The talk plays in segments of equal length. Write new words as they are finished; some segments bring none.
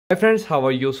Hi friends, how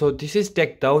are you? So this is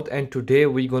Tech Daud and today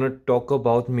we're gonna talk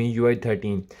about MIUI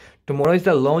 13. Tomorrow is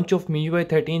the launch of MIUI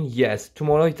 13. Yes,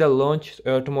 tomorrow is the launch.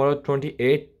 Tomorrow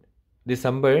 28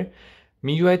 December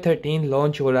MIUI 13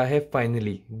 launch हो रहा है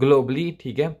finally globally.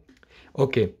 ठीक है.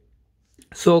 Okay.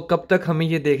 सो कब तक हमें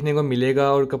ये देखने को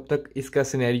मिलेगा और कब तक इसका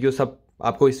सिनेरियो सब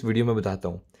आपको इस वीडियो में बताता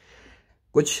हूँ.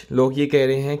 कुछ लोग ये कह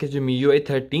रहे हैं कि जो MIUI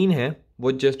 13 है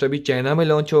वो जस्ट अभी चाइना में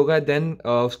लॉन्च होगा, देन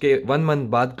उसके 1 मंथ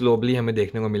बाद ग्लोबली हमें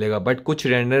देखने को मिलेगा. बट कुछ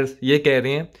रेंडर्स ये कह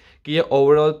रहे हैं कि ये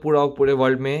ओवरऑल पूरे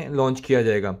वर्ल्ड में लॉन्च किया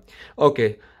जाएगा.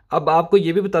 ओके. अब आपको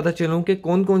ये भी बताता चलूँ कि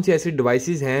कौन कौन सी ऐसी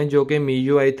डिवाइसेस हैं जो कि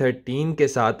MIUI 13 के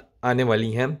साथ आने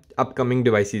वाली हैं, अपकमिंग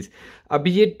डिवाइसेस.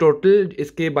 अभी ये टोटल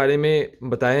इसके बारे में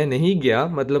बताया नहीं गया,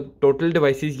 मतलब टोटल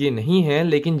डिवाइसेस ये नहीं हैं,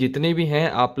 लेकिन जितने भी हैं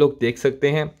आप लोग देख सकते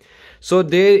हैं. So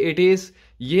there it is.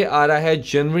 ये आ रहा है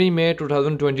जनवरी में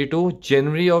 2022,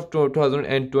 जनवरी ऑफ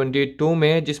 2022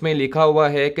 में, जिसमें लिखा हुआ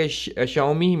है कि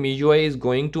Xiaomi MIUI is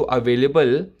going to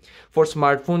available for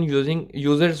smartphone using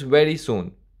users very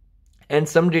soon and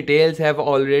some details have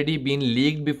already been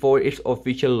leaked before it's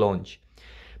official launch.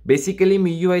 Basically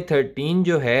MIUI 13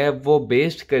 जो है वो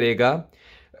बेस्ड करेगा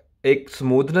एक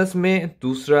स्मूथनेस में,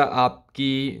 दूसरा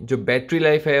आपकी जो बैटरी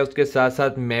लाइफ है उसके साथ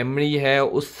साथ मेमोरी है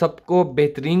उस सब को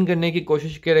बेहतरीन करने की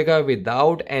कोशिश करेगा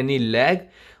विदाउट एनी लैग.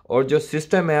 और जो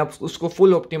सिस्टम है आप उसको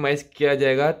फुल ऑप्टिमाइज किया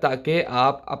जाएगा ताकि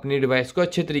आप अपनी डिवाइस को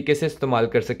अच्छे तरीके से इस्तेमाल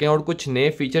कर सकें, और कुछ नए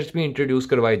फीचर्स भी इंट्रोड्यूस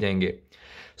करवाए जाएंगे.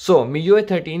 So MIUI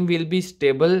 13 will be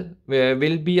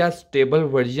a stable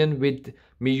version with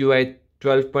MIUI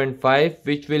 12.5,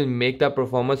 which will make the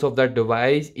performance of the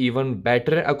device even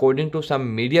better. According to some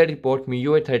media report,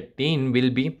 MIUI 13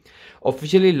 will be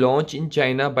officially launched in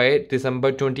China by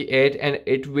December 28, and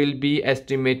it will be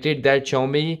estimated that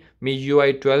Xiaomi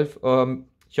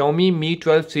Mi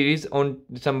 12 series on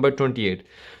December 28.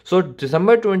 So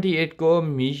December 28 को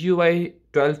MIUI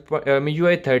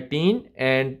 13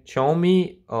 and Xiaomi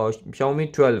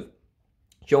 12,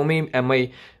 Xiaomi Mi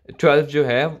 12 जो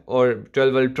है, और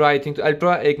 12 ultra, I think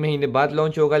ultra 1 महीने बाद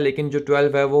launch होगा, लेकिन जो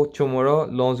 12 है वो टुमारो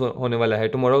लॉन्च होने वाला है,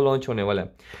 टुमारो लॉन्च होने वाला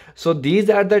है. So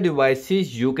these are the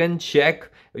devices you can check.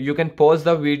 You can pause the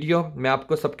video. मैं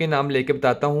आपको सबके नाम लेके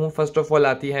बताता हूँ. फर्स्ट ऑफ ऑल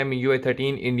आती है MIUI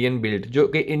 13 इंडियन बिल्ड, जो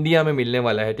कि इंडिया में मिलने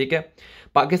वाला है. ठीक है.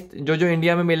 पाकिस्तान जो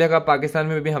इंडिया में मिलेगा, पाकिस्तान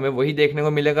में भी हमें वही देखने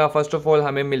को मिलेगा. फर्स्ट ऑफ ऑल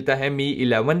हमें मिलता है Mi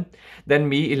 11, then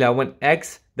Mi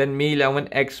 11X, then Mi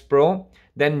 11X Pro,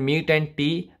 then Mi 10T,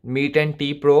 Mi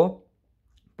 10T Pro,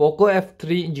 Poco F3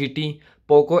 GT,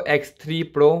 Poco X3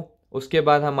 Pro. उसके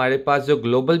बाद हमारे पास जो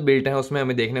ग्लोबल बिल्ड है उसमें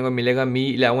हमें देखने को मिलेगा Mi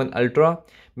 11 Ultra,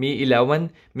 Mi 11,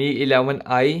 Mi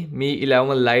 11i, Mi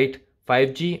 11 Lite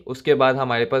 5G. उसके बाद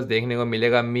हमारे पास देखने को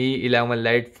मिलेगा Mi 11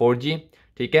 Lite 4G.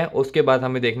 ठीक है. उसके बाद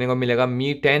हमें देखने को मिलेगा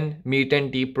Mi 10, Mi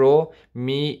 10T Pro,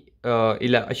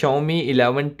 Xiaomi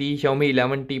 11T, Xiaomi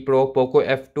 11T Pro, Poco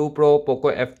F2 Pro, Poco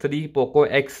F3, Poco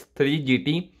X3 GT,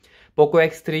 Poco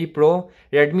X3 Pro,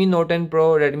 Redmi Note 10 Pro,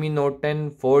 Redmi Note 10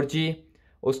 4G.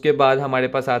 उसके बाद हमारे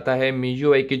पास आता है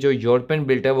MIUI की जो यूरोपियन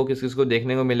बिल्ट है वो किस किस को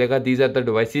देखने को मिलेगा. These are the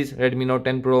devices. Redmi Note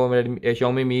 10 Pro,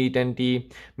 Xiaomi Mi 10T,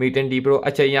 Mi 10T Pro.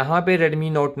 अच्छा, यहाँ पे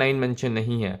Redmi Note 9 मेंशन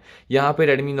नहीं है, यहाँ पे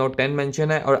Redmi Note 10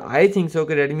 मेंशन है, और आई थिंक सो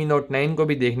कि Redmi Note 9 को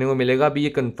भी देखने को मिलेगा. अभी ये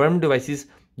कंफर्म डिवाइसेस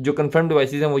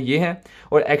हैं वो ये हैं,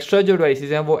 और एक्स्ट्रा जो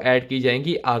डिवाइसेस हैं वो ऐड की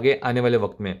जाएंगी आगे आने वाले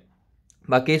वक्त में.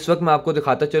 बाकी इस वक्त मैं आपको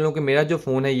दिखाता चलूँ कि मेरा जो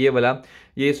फ़ोन है ये वाला,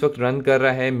 ये इस वक्त रन कर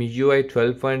रहा है MIUI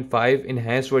 12.5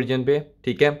 इन्हेंस वर्जन पे.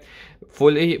 ठीक है.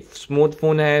 फुली स्मूथ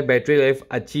फ़ोन है, बैटरी लाइफ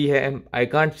अच्छी है. आई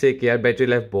कांट से कि यार बैटरी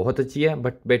लाइफ बहुत अच्छी है,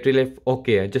 बट बैटरी लाइफ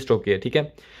ओके है, जस्ट ओके है. ठीक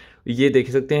है. ये देख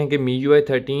सकते हैं कि MIUI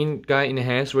 13 का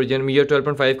इन्हेंस वर्जन, MIUI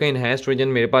 12.5 का इन्हेंस वर्जन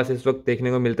मेरे पास इस वक्त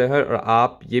देखने को मिलता है, और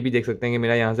आप ये भी देख सकते हैं कि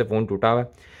मेरा यहाँ से फ़ोन टूटा हुआ है.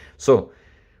 So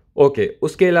okay.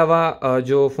 उसके अलावा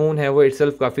जो फ़ोन है वो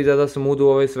इटसेल्फ काफ़ी ज़्यादा स्मूथ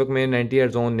हुआ है. इस वक्त मैंने 90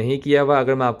 हर्ट्ज़ ऑन नहीं किया हुआ.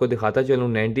 अगर मैं आपको दिखाता चलूँ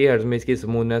 90 हर्ट्ज़ में इसकी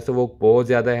स्मूथनेस वो बहुत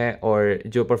ज़्यादा है, और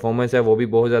जो परफॉर्मेंस है वो भी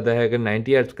बहुत ज़्यादा है. अगर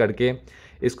 90 हर्ट्ज़ करके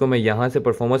इसको मैं यहाँ से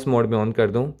परफॉर्मेंस मोड में ऑन कर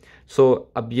दूँ,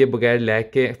 सो अब ये बगैर लैग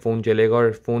के फ़ोन चलेगा,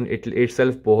 और फ़ोन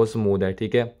इटसेल्फ बहुत स्मूथ है.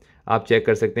 ठीक है. आप चेक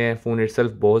कर सकते हैं फ़ोन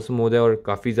इटसेल्फ बहुत स्मूथ है, और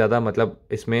काफ़ी ज़्यादा मतलब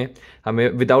इसमें हमें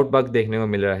विदाउट बग देखने को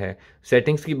मिल रहा है.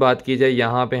 सेटिंग्स की बात की जाए,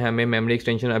 यहाँ पे हमें मेमोरी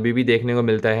एक्सटेंशन अभी भी देखने को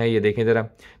मिलता है. ये देखें ज़रा,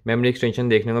 मेमोरी एक्सटेंशन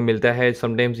देखने को मिलता है.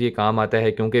 समटाइम्स ये काम आता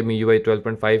है क्योंकि MIUI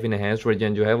 12.5 इन्हेंस्ड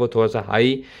वर्जन जो है वो थोड़ा सा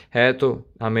हाई है, तो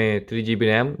हमें 3GB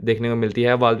रैम देखने को मिलती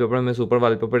है. वॉलपेपर में सुपर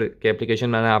वॉलपेपर की एप्लीकेशन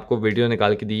मैंने आपको वीडियो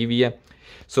निकाल के दी हुई है.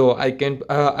 सो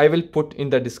I will put in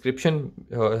the description.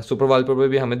 Super wallpaper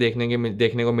भी हमें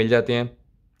देखने को मिल जाते हैं.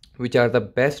 Which are the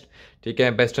best. ठीक है.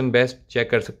 बेस्ट एंड बेस्ट चेक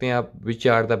कर सकते हैं आप, which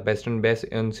are the best and best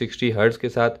in 60 hertz के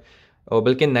साथ. और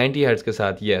बल्कि 90 हर्ट्ज़ के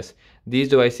साथ। यस, दीज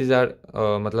डिवाइसेस आर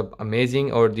मतलब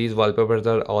अमेजिंग, और दीज वॉलपेपर्स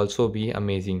आर आल्सो भी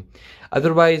amazing.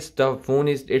 Otherwise the phone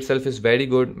is it self is very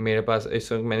good. मेरे पास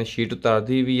इस वक्त मैंने शीट उतार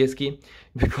दी हुई है इसकी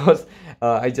because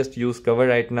I just use cover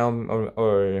right now.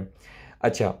 और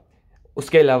अच्छा,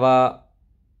 उसके अलावा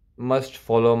must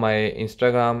follow my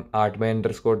Instagram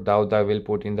 @_Daud। I will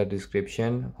put in the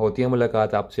description. होती है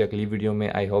मुलाकात आपसे अगली वीडियो में।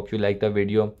 I hope you like the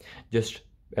video. Just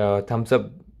Thums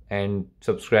up and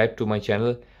subscribe to my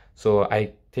channel. So I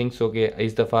think so कि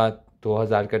इस दफ़ा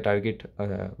 2000 का टारगेट,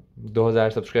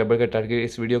 2000 सब्सक्राइबर का टारगेट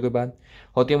इस वीडियो के बाद।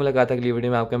 होती है मुलाकात अगली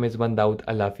वीडियो में। आपका मेज़बान दाऊद।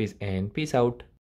 अल्लाह हाफिज़ एंड पीस आउट।